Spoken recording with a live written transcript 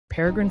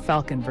Peregrine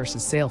Falcon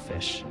versus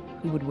Sailfish.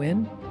 Who would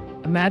win?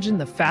 Imagine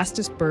the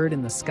fastest bird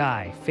in the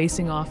sky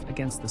facing off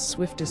against the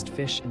swiftest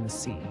fish in the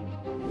sea.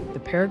 The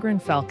Peregrine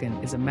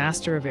Falcon is a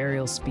master of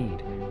aerial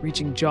speed,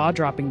 reaching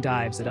jaw-dropping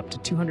dives at up to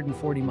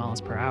 240 miles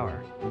per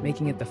hour,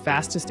 making it the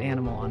fastest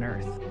animal on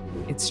Earth.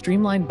 Its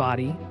streamlined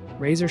body,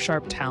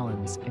 razor-sharp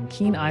talons, and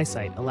keen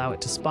eyesight allow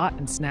it to spot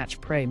and snatch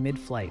prey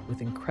mid-flight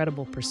with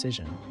incredible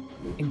precision.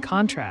 In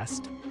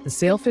contrast, the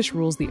sailfish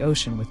rules the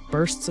ocean with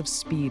bursts of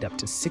speed up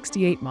to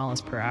 68 miles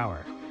per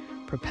hour,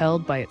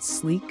 propelled by its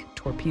sleek,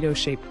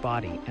 torpedo-shaped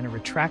body and a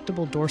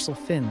retractable dorsal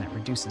fin that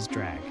reduces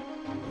drag.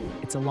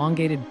 Its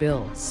elongated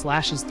bill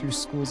slashes through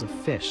schools of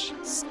fish,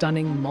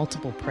 stunning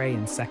multiple prey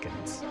in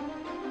seconds.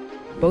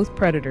 Both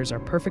predators are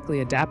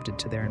perfectly adapted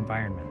to their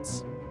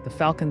environments. The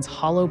falcon's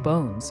hollow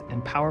bones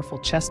and powerful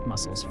chest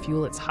muscles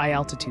fuel its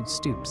high-altitude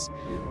stoops,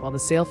 while the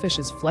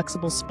sailfish's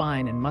flexible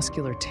spine and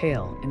muscular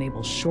tail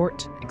enable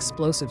short,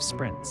 explosive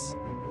sprints.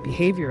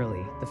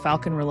 Behaviorally, the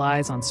falcon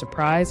relies on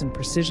surprise and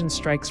precision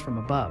strikes from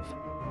above,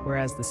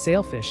 whereas the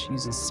sailfish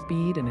uses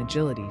speed and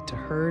agility to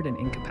herd and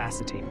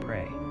incapacitate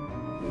prey.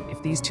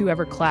 If these two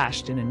ever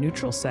clashed in a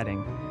neutral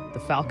setting,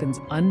 the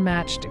falcon's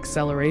unmatched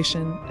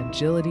acceleration,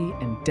 agility,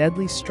 and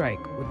deadly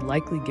strike would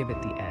likely give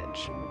it the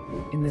edge.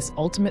 In this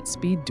ultimate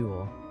speed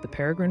duel, the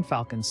Peregrine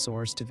Falcon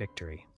soars to victory.